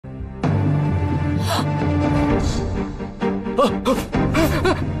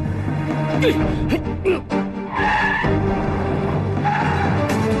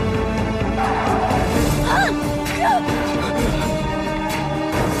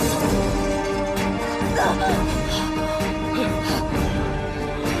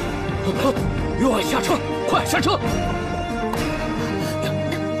玉婉，下车，快下车！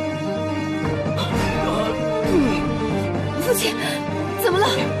父亲，怎么了？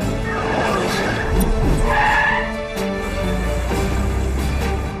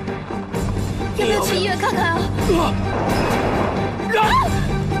要不要去医院看看啊？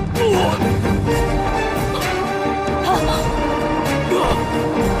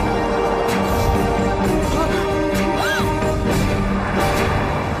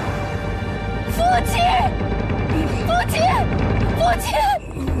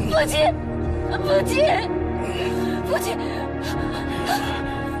父亲！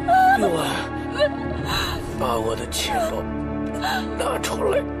玉婉，把我的钱包拿出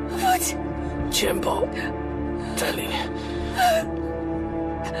来。父亲，钱包在里面。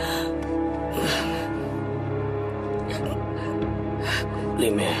里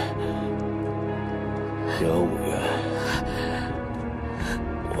面有5元。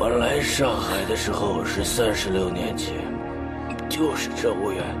我来上海的时候是36年前，就是这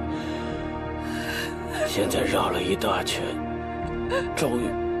5元。现在绕了一大圈，终于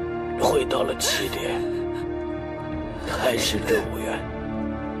回到了起点，还是这5元。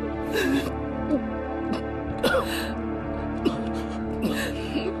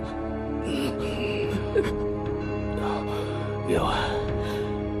玉婉，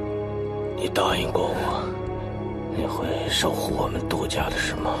你答应过我，你会守护我们杜家的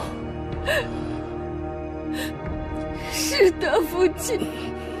事吗？是的，父亲。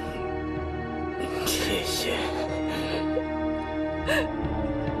谢谢。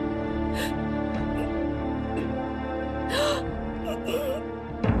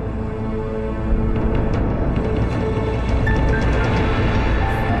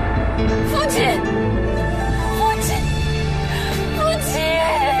父亲，父亲，父亲，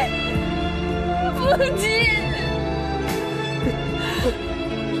父亲，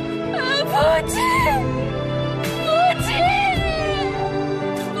父亲，父亲，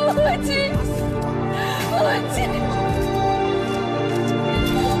父亲。父亲，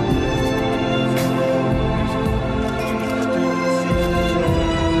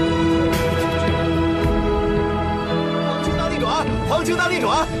行情大逆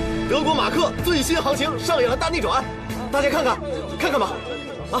转！德国马克最新行情上演了大逆转，大家看看吧，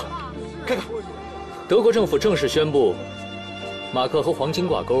啊，看看。德国政府正式宣布，马克和黄金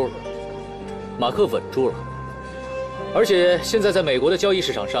挂钩了，马克稳住了，而且现在在美国的交易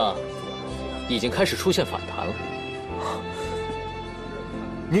市场上。已经开始出现反弹了。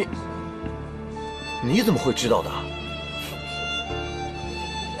你怎么会知道的？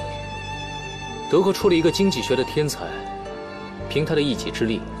德国出了一个经济学的天才，凭他的一己之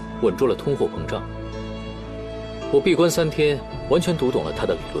力稳住了通货膨胀。我闭关3天，完全读懂了他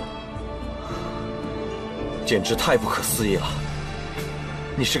的理论，简直太不可思议了！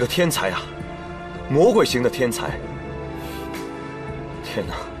你是个天才啊，魔鬼型的天才！天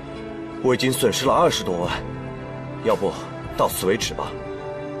哪！我已经损失了20多万，要不到此为止吧？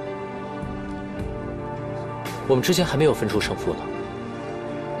我们之间还没有分出胜负呢，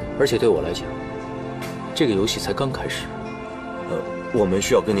而且对我来讲，这个游戏才刚开始。我们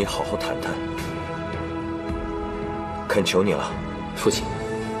需要跟你好好谈谈，恳求你了，父亲，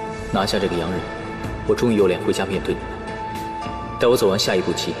拿下这个洋人，我终于有脸回家面对你了。待我走完下一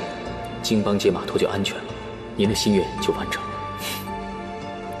步棋，金邦街码头就安全了，您的心愿就完成了。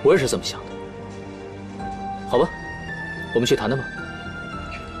我也是这么想的。好吧，我们去谈谈吧。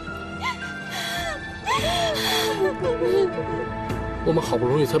我们好不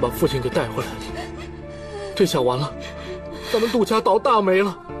容易才把父亲给带回来，这下完了，咱们杜家倒大霉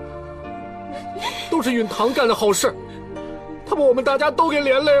了。都是允堂干的好事，他把我们大家都给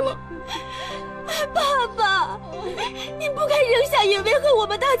连累了。爸爸，你不该扔下野薇和我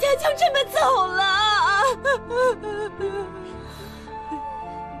们大家就这么走了。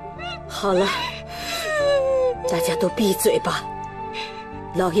好了，大家都闭嘴吧。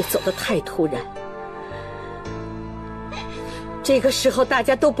老爷走得太突然，这个时候大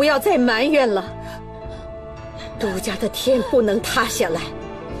家都不要再埋怨了。杜家的天不能塌下来。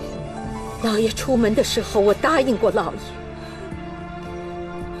老爷出门的时候，我答应过老爷，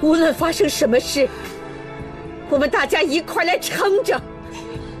无论发生什么事，我们大家一块来撑着。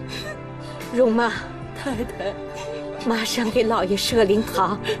容妈，太太，马上给老爷设灵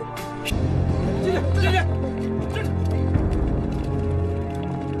堂。进去！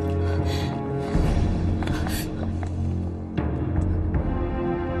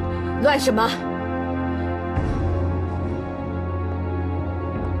乱什么？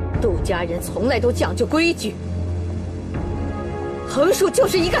杜家人从来都讲究规矩，横竖就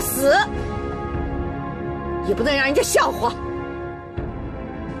是一个死，也不能让人家笑话。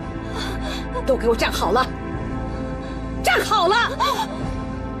都给我站好了，站好了！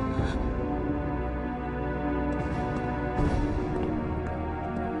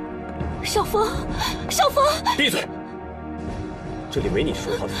少峰，少峰，闭嘴！这里没你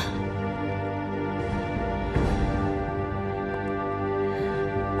说话的。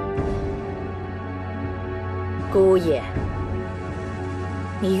姑爷，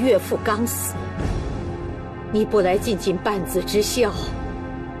你岳父刚死，你不来尽尽半子之孝，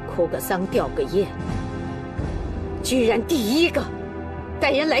哭个丧吊个唁，居然第一个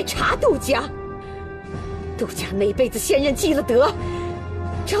带人来查杜家。杜家那辈子先人积了德，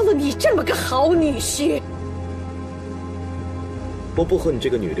招了你这么个好女婿。我不和你这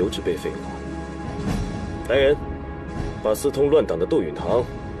个女流之辈废话。来人，把私通乱党的窦允堂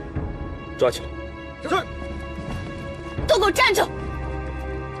抓起来。是。都给我站住！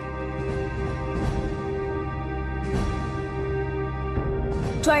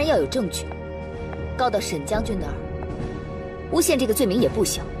抓人要有证据，告到沈将军那儿，诬陷这个罪名也不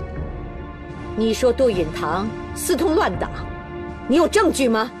小。你说窦允堂私通乱党，你有证据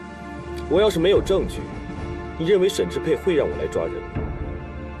吗？我要是没有证据，你认为沈志佩会让我来抓人吗？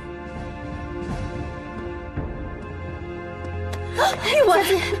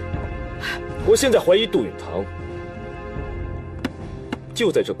我现在怀疑窦允堂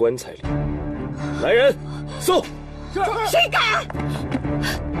就在这棺材里。来人，搜！谁敢？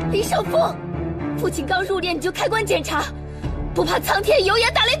李少峰，父亲刚入殓你就开棺检查，不怕苍天有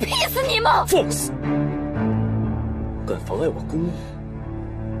眼打雷劈死你吗？放肆！敢妨碍我公务，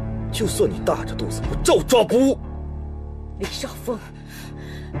就算你大着肚子，我照抓不误。李少峰，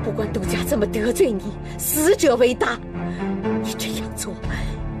不管杜家怎么得罪你，死者为大，你这样做，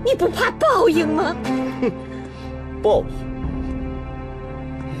你不怕报应吗？哼，报应。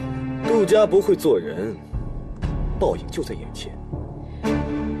杜家不会做人，报应就在眼前。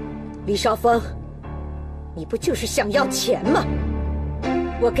李少峰，你不就是想要钱吗？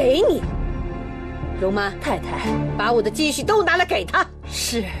我给你。荣妈太太，把我的积蓄都拿来给他。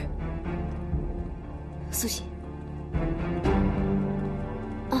是。苏喜。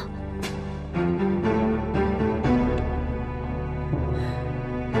啊。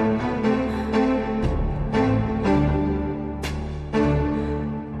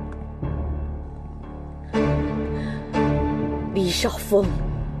李少峰，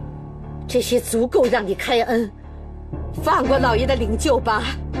这些足够让你开恩，放过老爷的灵柩吧。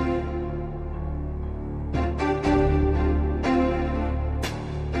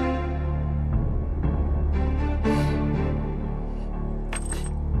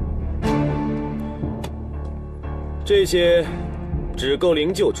这些只够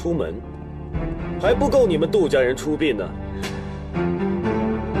灵柩出门，还不够你们杜家人出殡呢。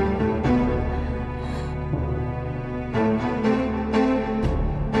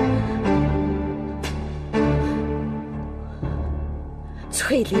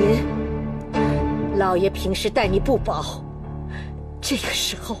翠林，老爷平时待你不薄，这个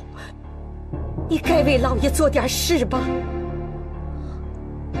时候，你该为老爷做点事吧。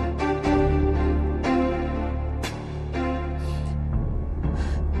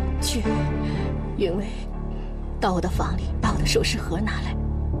去，云薇，到我的房里把我的首饰盒拿来。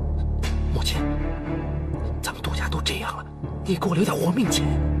母亲，咱们杜家都这样了，你给我留点活命钱。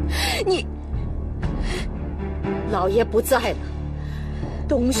你，老爷不在了。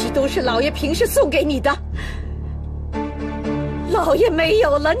东西都是老爷平时送给你的，老爷没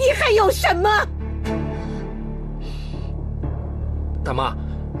有了，你还有什么？大妈，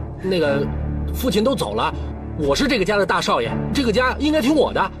那个父亲都走了，我是这个家的大少爷，这个家应该听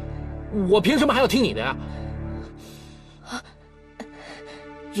我的，我凭什么还要听你的呀？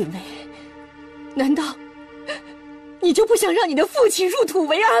云薇，难道你就不想让你的父亲入土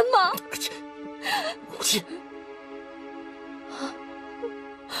为安吗？母亲。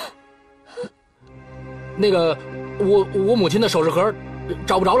那个，我母亲的首饰盒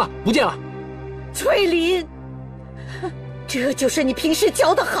找不着了，不见了。翠林，这就是你平时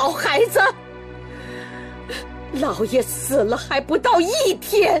教的好孩子。老爷死了还不到1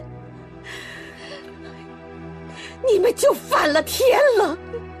天，你们就反了天了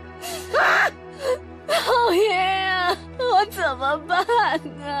啊！老爷呀，我怎么办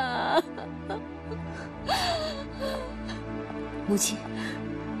啊？母亲。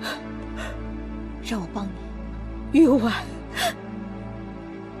让我帮你，玉婉，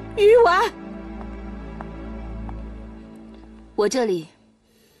玉婉，我这里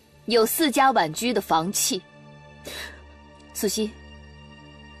有4家婉居的房契。苏西，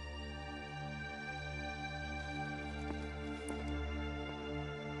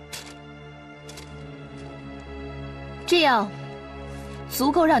这样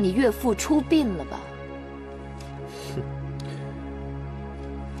足够让你岳父出殡了吧？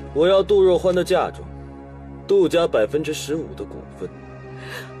我要杜若欢的嫁妆，杜家15%的股份。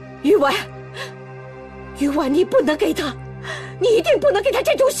玉婉，玉婉，你不能给他，你一定不能给他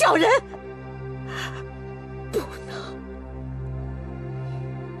这种小人，不能。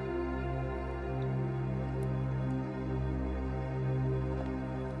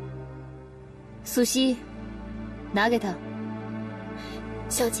苏西，拿给他。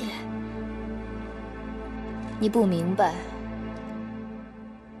小姐，你不明白，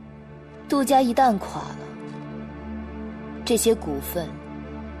杜家一旦垮了，这些股份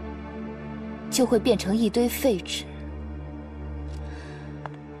就会变成一堆废纸。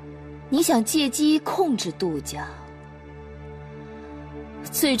你想借机控制杜家，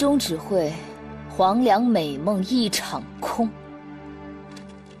最终只会黄粱美梦一场空。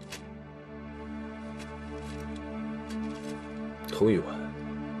童玉婉，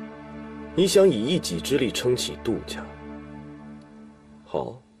你想以一己之力撑起杜家？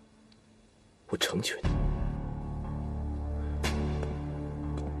好，我成全你。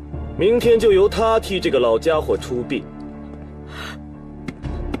明天就由他替这个老家伙出殡。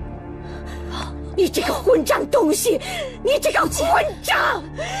你这个混账东西！你这个混账！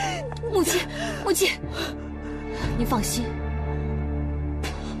母亲，母亲，你放心，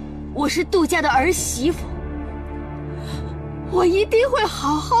我是杜家的儿媳妇，我一定会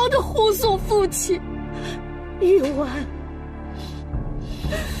好好的护送父亲。玉婉，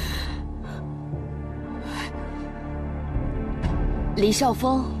李少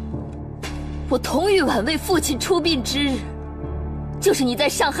峰，我童玉婉为父亲出殡之日，就是你在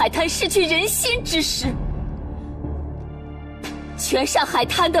上海滩失去人心之时。全上海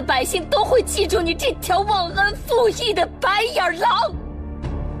滩的百姓都会记住你这条忘恩负义的白眼狼。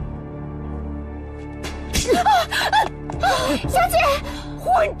小姐，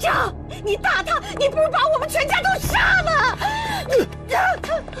混账！你打他，你不如把我们全家都杀了！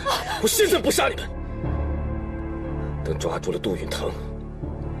我现在不杀你们，等抓住了杜允腾，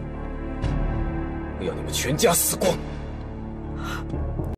我要你们全家死光！